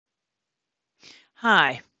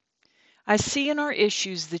Hi, I see in our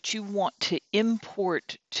issues that you want to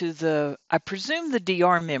import to I presume the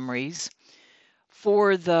DR memories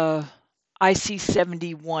for the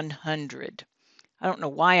IC7100. I don't know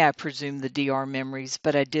why I presume the DR memories,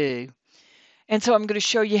 but I do. And so I'm going to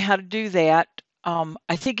show you how to do that.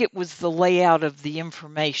 I think it was the layout of the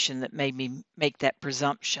information that made me make that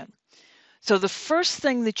presumption. So the first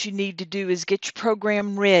thing that you need to do is get your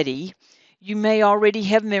program ready. You may already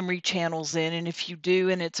have memory channels in, and if you do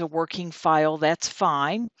and it's a working file, that's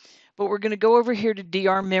fine. But we're going to go over here to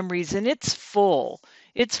DR memories, and it's full.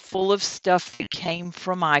 It's full of stuff that came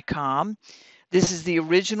from ICOM. This is the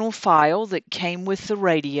original file that came with the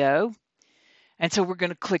radio. And so we're going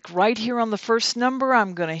to click right here on the first number.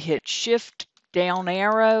 I'm going to hit Shift down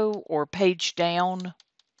arrow or page down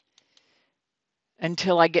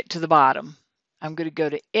until I get to the bottom. I'm going to go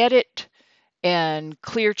to Edit and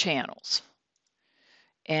Clear Channels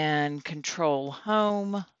and Control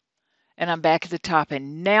Home, and I'm back at the top,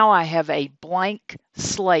 and now I have a blank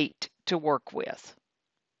slate to work with.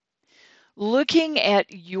 Looking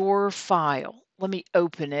at your file, let me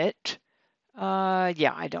open it.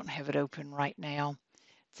 Yeah, I don't have it open right now.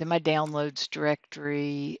 It's in my downloads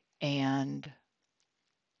directory, and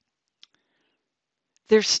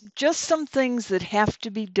there's just some things that have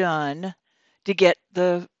to be done to get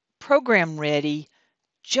the program ready,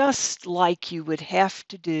 just like you would have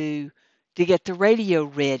to do to get the radio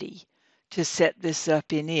ready to set this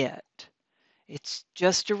up in it. It's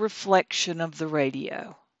just a reflection of the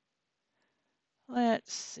radio.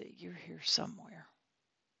 Let's see, you're here somewhere.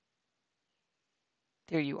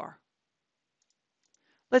 There you are.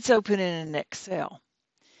 Let's open it in Excel.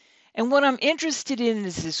 And what I'm interested in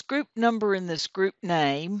is this group number and this group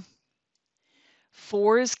name.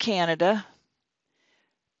 4 is Canada.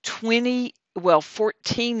 14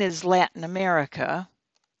 is Latin America.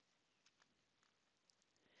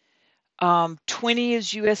 20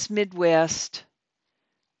 is US Midwest.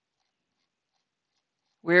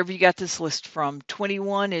 Wherever you got this list from.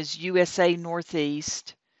 21 is USA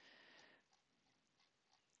Northeast.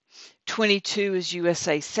 22 is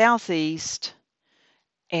USA Southeast.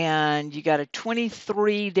 And you got a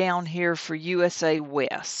 23 down here for USA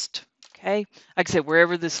West. Okay, like I said,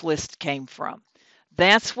 wherever this list came from.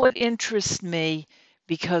 That's what interests me,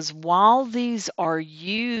 because while these are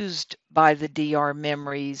used by the DR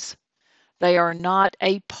memories, they are not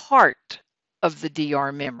a part of the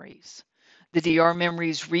DR memories. The DR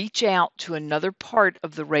memories reach out to another part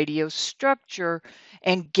of the radio structure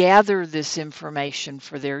and gather this information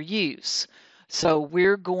for their use. So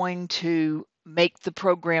we're going to make the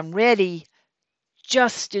program ready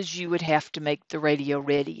just as you would have to make the radio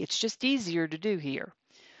ready. It's just easier to do here.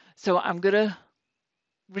 So I'm going to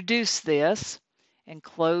reduce this and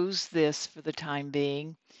close this for the time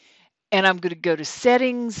being. And I'm going to go to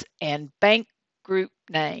Settings and Bank Group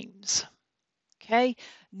Names. Okay,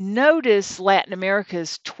 notice Latin America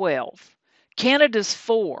is 12. Canada's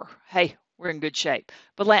 4. Hey, we're in good shape.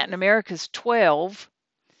 But Latin America's 12.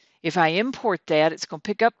 If I import that, it's going to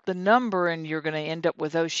pick up the number and you're going to end up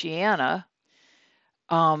with Oceania.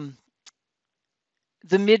 The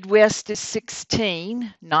Midwest is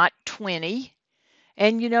 16, not 20.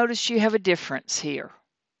 And you notice you have a difference here.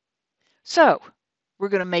 So we're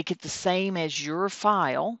going to make it the same as your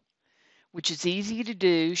file, which is easy to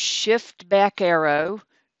do. Shift back arrow,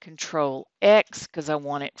 Control X, because I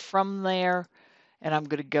want it from there. And I'm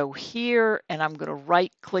going to go here and I'm going to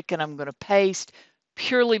right click and I'm going to paste,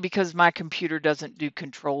 purely because my computer doesn't do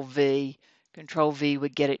Control V. Control V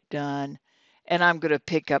would get it done. And I'm going to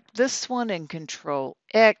pick up this one and Control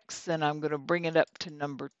X, and I'm going to bring it up to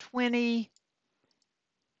number 20.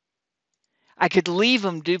 I could leave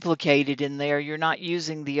them duplicated in there. You're not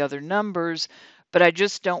using the other numbers, but I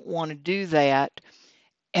just don't want to do that.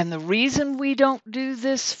 And the reason we don't do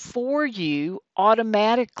this for you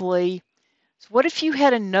automatically is, what if you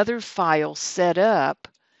had another file set up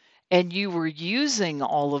and you were using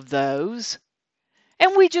all of those,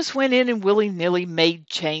 and we just went in and willy-nilly made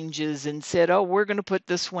changes and said, oh, we're going to put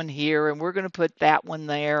this one here and we're going to put that one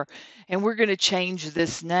there and we're going to change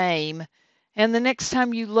this name. And the next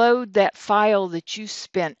time you load that file that you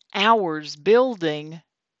spent hours building,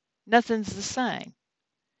 nothing's the same,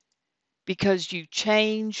 because you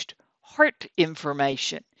changed heart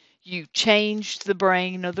information. You changed the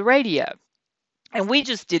brain of the radio. And we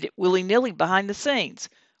just did it willy-nilly behind the scenes.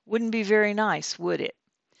 Wouldn't be very nice, would it?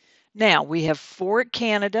 Now, we have 4 at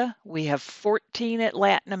Canada, we have 14 at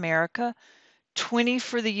Latin America, 20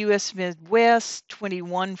 for the US Midwest,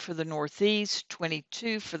 21 for the Northeast,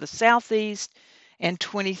 22 for the Southeast, and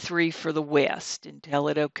 23 for the West, and tell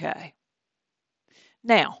it okay.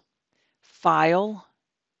 Now, File,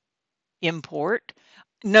 Import.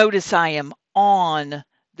 Notice I am on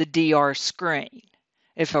the DR screen.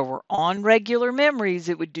 If I were on regular memories,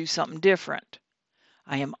 it would do something different.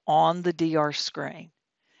 I am on the DR screen.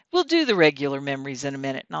 We'll do the regular memories in a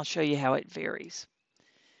minute, and I'll show you how it varies.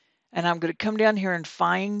 And I'm going to come down here and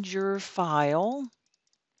find your file.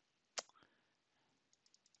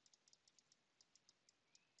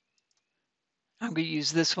 I'm going to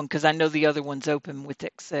use this one because I know the other one's open with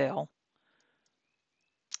Excel.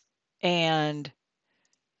 And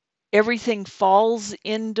everything falls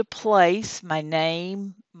into place. My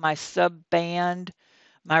name, my subband,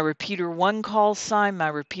 my repeater 1 call sign, my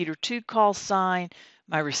repeater 2 call sign,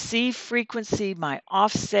 my receive frequency, my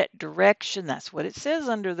offset direction. That's what it says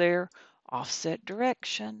under there, offset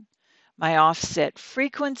direction. My offset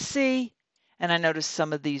frequency, and I notice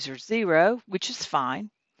some of these are 0, which is fine.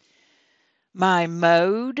 My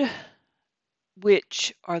mode,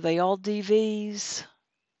 which are they all DVs?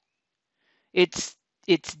 It's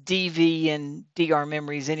DV and DR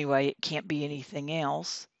memories anyway. It can't be anything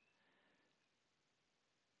else.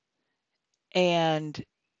 And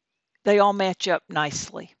they all match up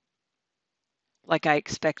nicely, like I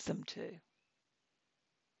expect them to.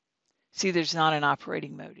 See, there's not an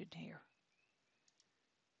operating mode in here.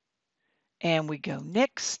 And we go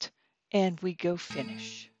next, and we go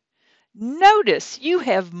finish. Notice you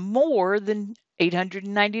have more than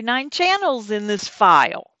 899 channels in this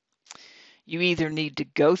file. You either need to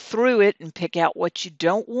go through it and pick out what you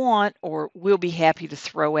don't want, or we'll be happy to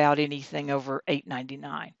throw out anything over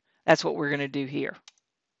 899. That's what we're going to do here.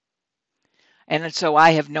 And so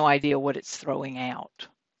I have no idea what it's throwing out.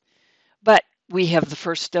 But we have the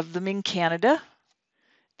first of them in Canada.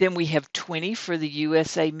 Then we have 20 for the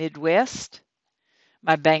USA Midwest.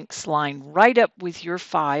 My banks line right up with your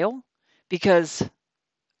file because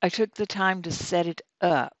I took the time to set it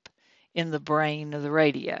up in the brain of the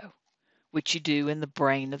radio, which you do in the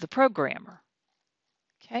brain of the programmer.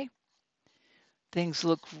 Okay. Things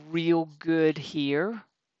look real good here.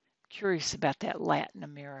 Curious about that Latin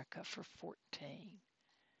America for 14.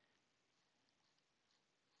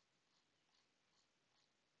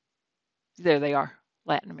 There they are,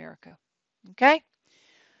 Latin America. Okay.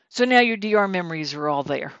 So now your DR memories are all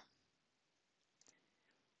there.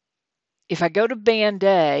 If I go to Band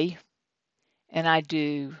A and I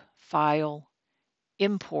do File,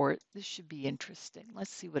 Import, this should be interesting.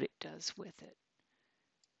 Let's see what it does with it.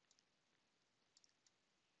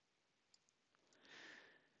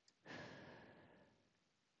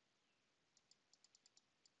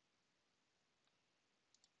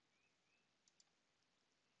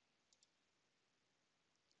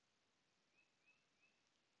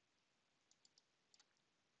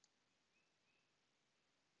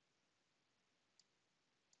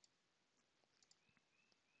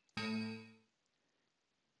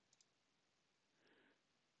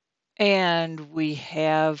 And we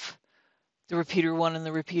have the repeater 1 and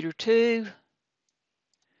the repeater 2.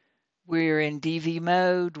 We're in DV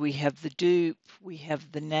mode. We have the dupe. We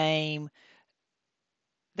have the name.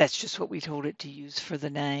 That's just what we told it to use for the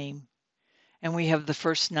name. And we have the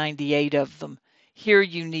first 98 of them. Here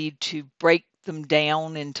you need to break them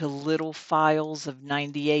down into little files of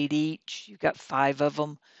 98 each. You've got 5 of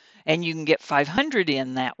them. And you can get 500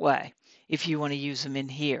 in that way if you want to use them in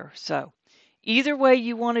here. So either way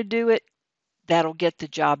you want to do it, that'll get the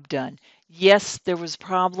job done. Yes, there was a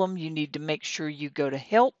problem. You need to make sure you go to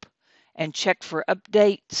help and check for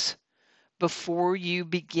updates before you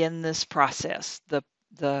begin this process.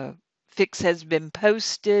 The fix has been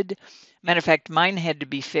posted. Matter of fact, mine had to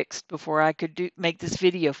be fixed before I could make this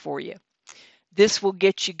video for you. This will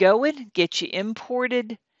get you going, get you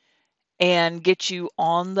imported, and get you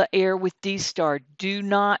on the air with D-Star. Do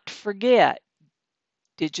not forget,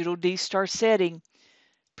 digital D-Star setting,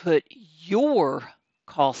 put your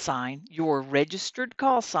call sign, your registered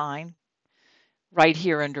call sign, right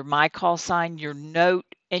here under my call sign, your note,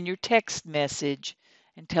 and your text message,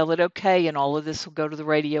 and tell it okay, and all of this will go to the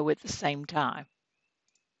radio at the same time.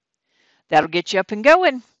 That'll get you up and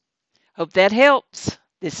going. Hope that helps.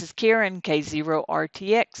 This is Karen,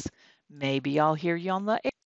 K0RTX. Maybe I'll hear you on the air.